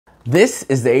This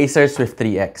is the Acer Swift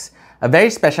 3X, a very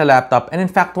special laptop and in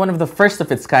fact one of the first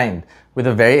of its kind with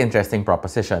a very interesting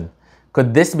proposition.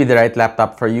 Could this be the right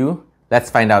laptop for you?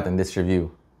 Let's find out in this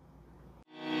review.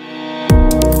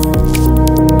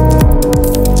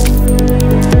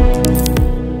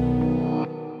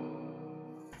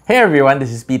 Hey everyone,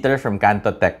 this is Peter from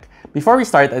Canto Tech. Before we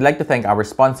start, I'd like to thank our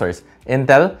sponsors,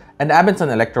 Intel and Abenson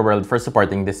Electroworld, for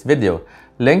supporting this video.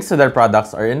 Links to their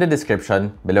products are in the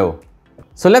description below.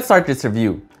 So let's start this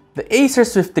review. The Acer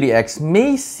Swift 3X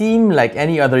may seem like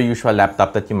any other usual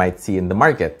laptop that you might see in the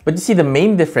market, but you see the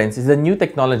main difference is the new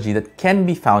technology that can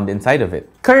be found inside of it.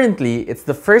 Currently, it's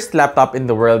the first laptop in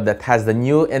the world that has the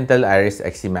new Intel Iris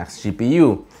Xe Max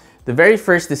GPU, the very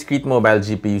first discrete mobile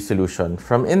GPU solution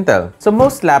from Intel. So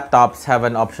most laptops have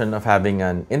an option of having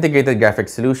an integrated graphics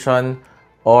solution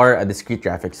or a discrete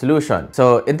graphics solution.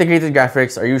 So integrated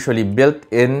graphics are usually built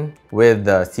in with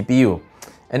the CPU.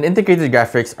 And integrated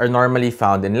graphics are normally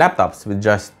found in laptops with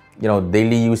just,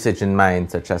 daily usage in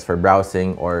mind, such as for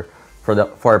browsing or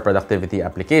for productivity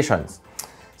applications.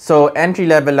 So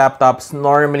entry-level laptops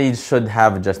normally should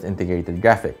have just integrated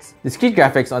graphics. Discrete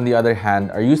graphics, on the other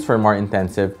hand, are used for more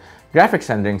intensive graphics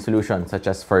rendering solutions, such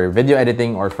as for video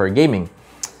editing or for gaming.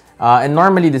 And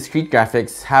normally, discrete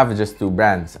graphics have just two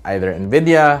brands, either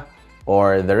NVIDIA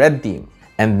or the Red Team.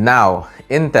 And now,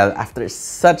 Intel, after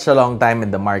such a long time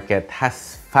in the market,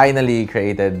 has finally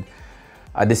created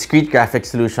a discrete graphics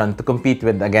solution to compete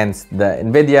with against the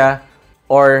NVIDIA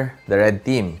or the Red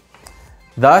Team.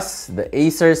 Thus, the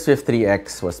Acer Swift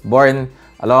 3X was born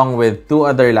along with two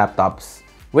other laptops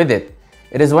with it.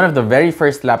 It is one of the very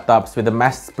first laptops with a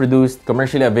mass-produced,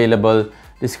 commercially available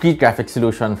discrete graphics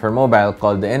solution for mobile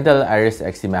called the Intel Iris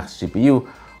Xe Max GPU,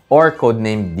 or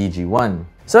codenamed DG1.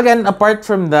 So again, apart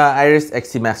from the Iris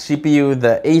Xe Max GPU,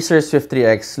 the Acer Swift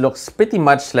 3X looks pretty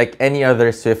much like any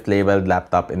other Swift-labeled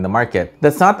laptop in the market.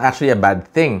 That's not actually a bad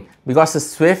thing, because the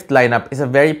Swift lineup is a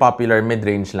very popular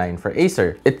mid-range line for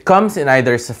Acer. It comes in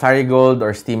either Safari Gold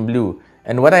or Steam Blue,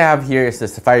 and what I have here is the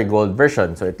Safari Gold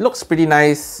version. So it looks pretty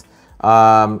nice.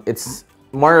 It's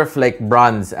more of like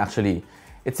bronze actually.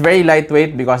 It's very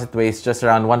lightweight because it weighs just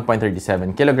around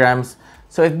 1.37 kilograms.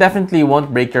 So it definitely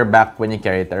won't break your back when you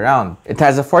carry it around. It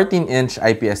has a 14-inch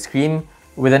IPS screen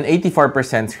with an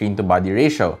 84% screen-to-body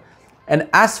ratio. And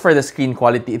as for the screen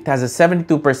quality, it has a 72%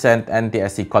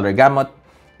 NTSC color gamut,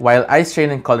 while eye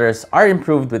strain and colors are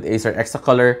improved with Acer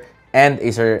Exacolor and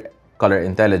Acer Color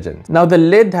Intelligence. Now the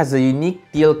lid has a unique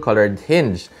teal-colored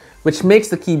hinge, which makes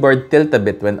the keyboard tilt a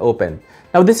bit when opened.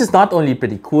 Now this is not only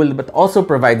pretty cool, but also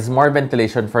provides more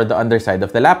ventilation for the underside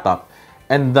of the laptop,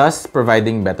 and thus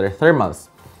providing better thermals.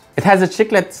 It has a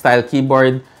chiclet-style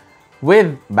keyboard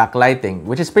with backlighting,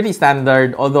 which is pretty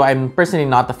standard, although I'm personally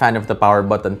not a fan of the power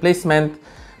button placement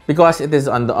because it is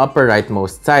on the upper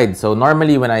rightmost side. So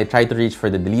normally when I try to reach for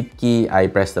the delete key, I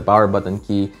press the power button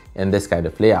key in this kind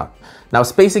of layout. Now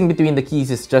spacing between the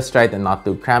keys is just right and not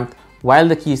too cramped, while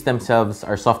the keys themselves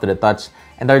are soft to the touch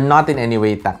and are not in any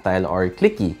way tactile or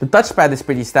clicky. The touchpad is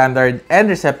pretty standard and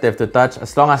receptive to touch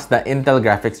as long as the Intel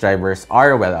graphics drivers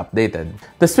are well updated.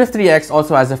 The Swift 3X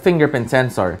also has a fingerprint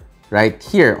sensor right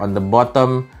here on the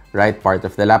bottom right part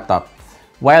of the laptop,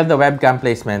 while the webcam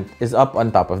placement is up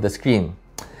on top of the screen.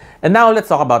 And now let's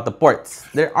talk about the ports.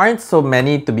 There aren't so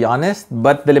many, to be honest,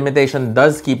 but the limitation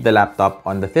does keep the laptop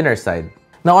on the thinner side.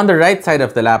 Now on the right side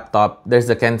of the laptop, there's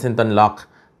the Kensington lock,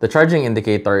 the charging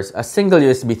indicators, a single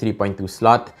USB 3.2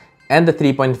 slot, and the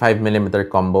 3.5mm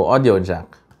combo audio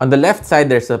jack. On the left side,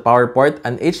 there's a power port,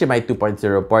 an HDMI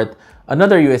 2.0 port,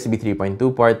 another USB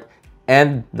 3.2 port,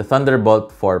 and the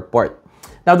Thunderbolt 4 port.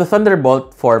 Now, the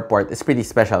Thunderbolt 4 port is pretty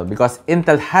special because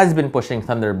Intel has been pushing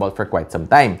Thunderbolt for quite some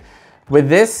time. With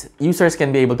this, users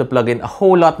can be able to plug in a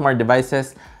whole lot more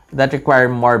devices that require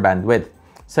more bandwidth,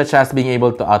 such as being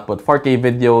able to output 4K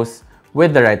videos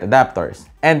with the right adapters.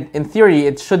 And in theory,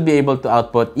 it should be able to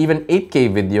output even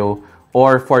 8K video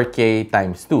or 4K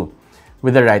times 2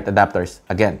 with the right adapters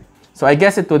again. So I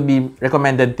guess it would be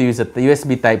recommended to use a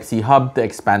USB Type-C hub to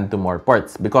expand to more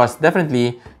ports because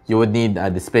definitely you would need a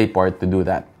display port to do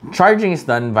that. Charging is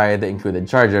done via the included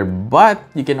charger, but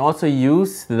you can also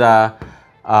use the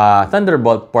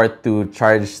Thunderbolt port to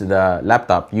charge the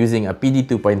laptop using a PD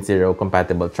 2.0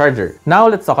 compatible charger. Now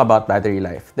let's talk about battery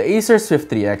life. The Acer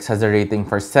Swift 3X has a rating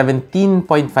for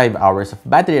 17.5 hours of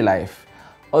battery life.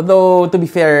 Although, to be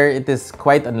fair, it is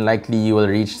quite unlikely you will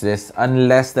reach this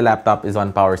unless the laptop is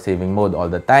on power saving mode all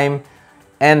the time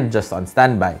and just on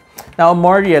standby. Now, a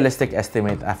more realistic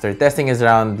estimate after testing is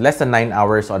around less than 9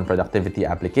 hours on productivity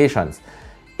applications.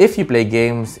 If you play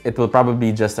games, it will probably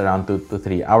be just around 2 to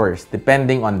 3 hours,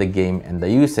 depending on the game and the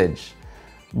usage.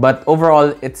 but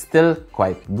overall, it's still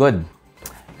quite good.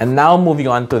 And now moving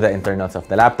on to the internals of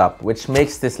the laptop, which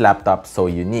makes this laptop so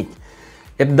unique.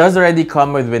 It does already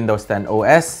come with Windows 10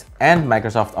 OS and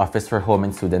Microsoft Office for Home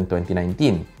and Student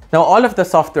 2019. Now, all of the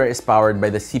software is powered by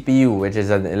the CPU, which is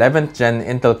an 11th gen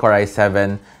Intel Core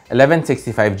i7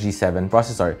 1165G7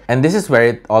 processor. And this is where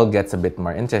it all gets a bit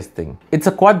more interesting. It's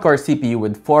a quad-core CPU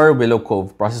with 4 Willow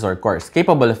Cove processor cores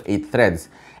capable of 8 threads.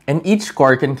 And each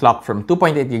core can clock from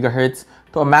 2.8 GHz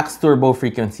to a max turbo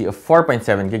frequency of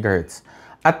 4.7 GHz.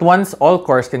 At once, all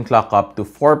cores can clock up to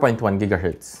 4.1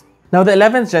 GHz. Now, the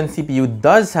 11th gen CPU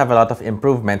does have a lot of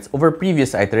improvements over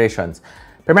previous iterations,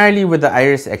 primarily with the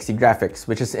Iris Xe graphics,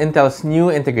 which is Intel's new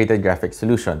integrated graphics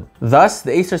solution. Thus,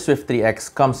 the Acer Swift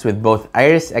 3X comes with both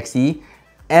Iris Xe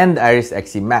and Iris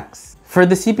Xe Max. For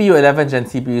the CPU, 11th gen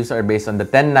CPUs are based on the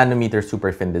 10nm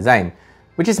superfin design,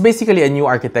 which is basically a new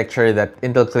architecture that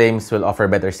Intel claims will offer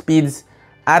better speeds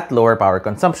at lower power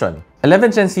consumption.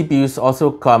 11th gen CPUs also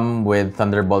come with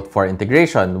Thunderbolt 4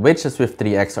 integration, which the Swift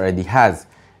 3X already has.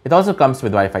 It also comes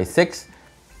with Wi-Fi 6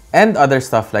 and other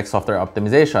stuff like software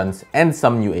optimizations and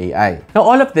some new AI. Now,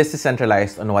 all of this is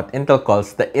centralized on what Intel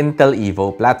calls the Intel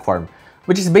Evo platform,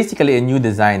 which is basically a new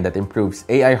design that improves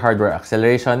AI hardware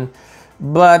acceleration.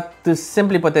 But to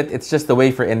simply put it, it's just a way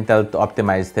for Intel to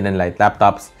optimize thin and light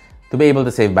laptops to be able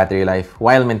to save battery life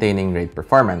while maintaining great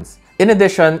performance. In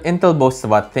addition, Intel boasts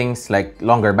about things like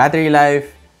longer battery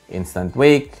life, instant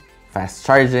wake, fast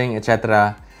charging,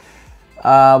 etc.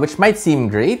 Which might seem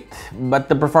great, but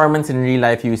the performance in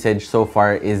real-life usage so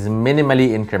far is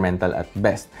minimally incremental at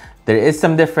best. There is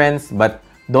some difference, but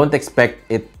don't expect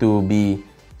it to be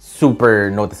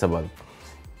super noticeable.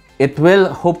 It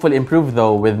will hopefully improve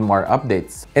though with more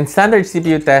updates. In standard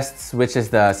CPU tests, which is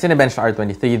the Cinebench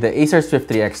R23, the Acer Swift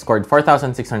 3X scored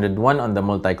 4601 on the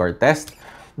multi-core test,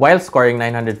 while scoring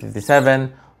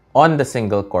 957 on the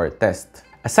single-core test.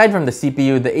 Aside from the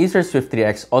CPU, the Acer Swift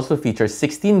 3X also features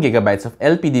 16GB of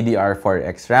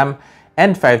LPDDR4X RAM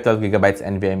and 512GB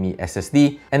NVMe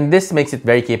SSD, and this makes it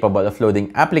very capable of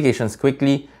loading applications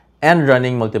quickly and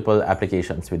running multiple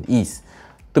applications with ease.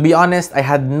 To be honest, I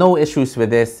had no issues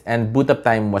with this, and boot up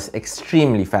time was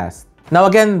extremely fast. Now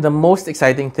again, the most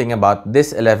exciting thing about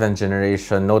this 11th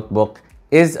generation notebook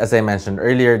is, as I mentioned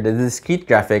earlier, the discrete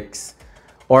graphics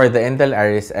or the Intel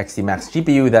Iris Xe Max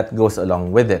GPU that goes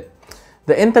along with it.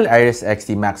 The Intel Iris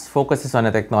Xe Max focuses on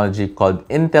a technology called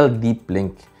Intel Deep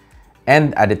Link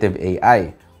and Additive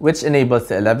AI, which enables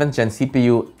the 11th gen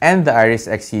CPU and the Iris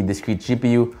Xe discrete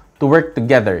GPU to work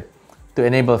together to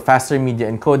enable faster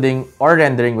media encoding or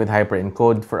rendering with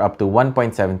hyperencode for up to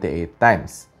 1.78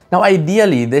 times. Now,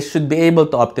 ideally, this should be able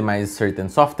to optimize certain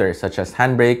software such as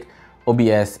Handbrake,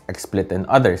 OBS, XSplit, and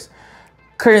others.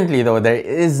 Currently, though, there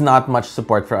is not much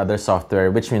support for other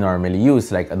software which we normally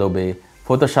use, like Adobe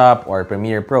Photoshop or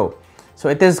Premiere Pro. So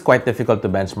it is quite difficult to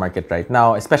benchmark it right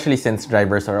now, especially since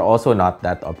drivers are also not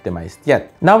that optimized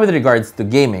yet. Now, with regards to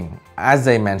gaming, as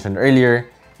I mentioned earlier,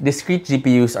 discrete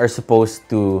GPUs are supposed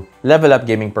to level up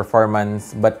gaming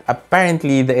performance, but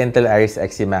apparently the Intel Iris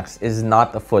Xe Max is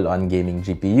not a full-on gaming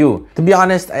GPU. To be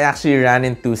honest, I actually ran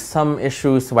into some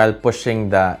issues while pushing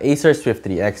the Acer Swift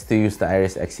 3X to use the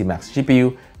Iris Xe Max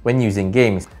GPU when using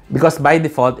games, because by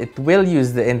default, it will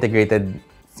use the integrated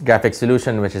graphics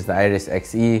solution, which is the Iris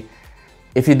Xe,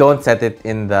 if you don't set it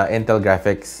in the Intel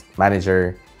Graphics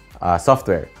Manager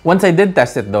software. Once I did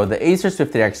test it though, the Acer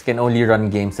Swift 3X can only run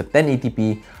games at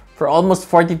 1080p for almost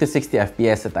 40 to 60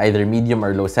 FPS at either medium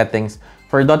or low settings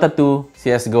for Dota 2,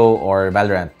 CSGO, or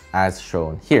Valorant, as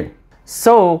shown here.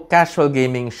 So, casual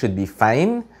gaming should be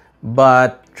fine,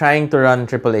 but trying to run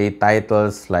AAA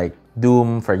titles like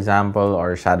Doom, for example,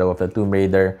 or Shadow of the Tomb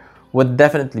Raider would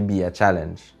definitely be a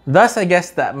challenge. Thus, I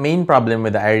guess the main problem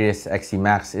with the Iris Xe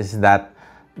Max is that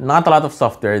not a lot of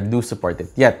software do support it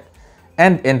yet,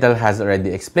 and Intel has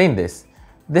already explained this.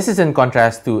 This is in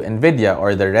contrast to NVIDIA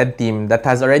or the Red Team that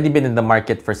has already been in the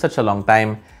market for such a long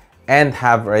time and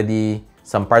have already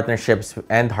some partnerships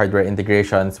and hardware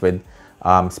integrations with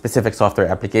specific software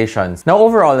applications. Now,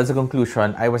 overall, as a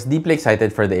conclusion, I was deeply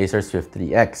excited for the Acer Swift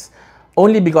 3X,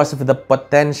 only because of the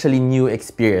potentially new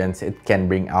experience it can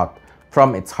bring out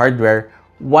from its hardware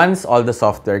once all the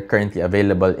software currently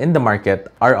available in the market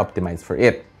are optimized for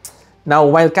it. Now,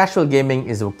 while casual gaming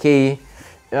is okay,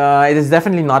 it is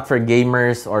definitely not for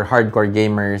gamers or hardcore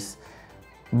gamers,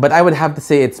 but I would have to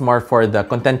say it's more for the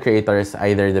content creators,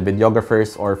 either the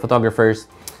videographers or photographers,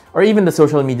 or even the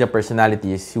social media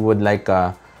personalities who would like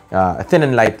a thin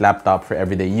and light laptop for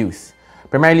everyday use,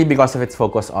 primarily because of its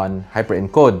focus on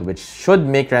hyperencode, which should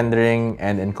make rendering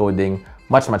and encoding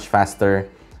much faster,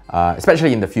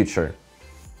 especially in the future.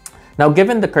 Now,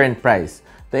 given the current price,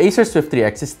 the Acer Swift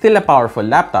 3X is still a powerful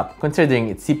laptop considering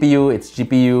its CPU, its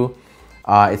GPU,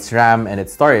 its RAM, and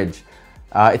its storage.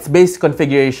 Its base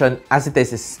configuration as it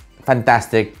is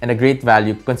fantastic and a great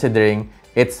value considering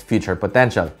its future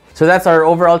potential. So that's our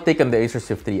overall take on the Acer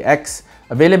Swift 3X.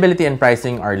 Availability and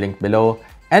pricing are linked below.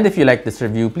 And if you like this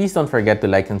review, please don't forget to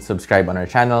like and subscribe on our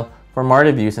channel for more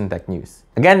reviews and tech news.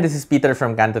 Again, this is Peter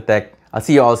from Canto Tech. I'll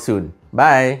see you all soon.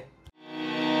 Bye!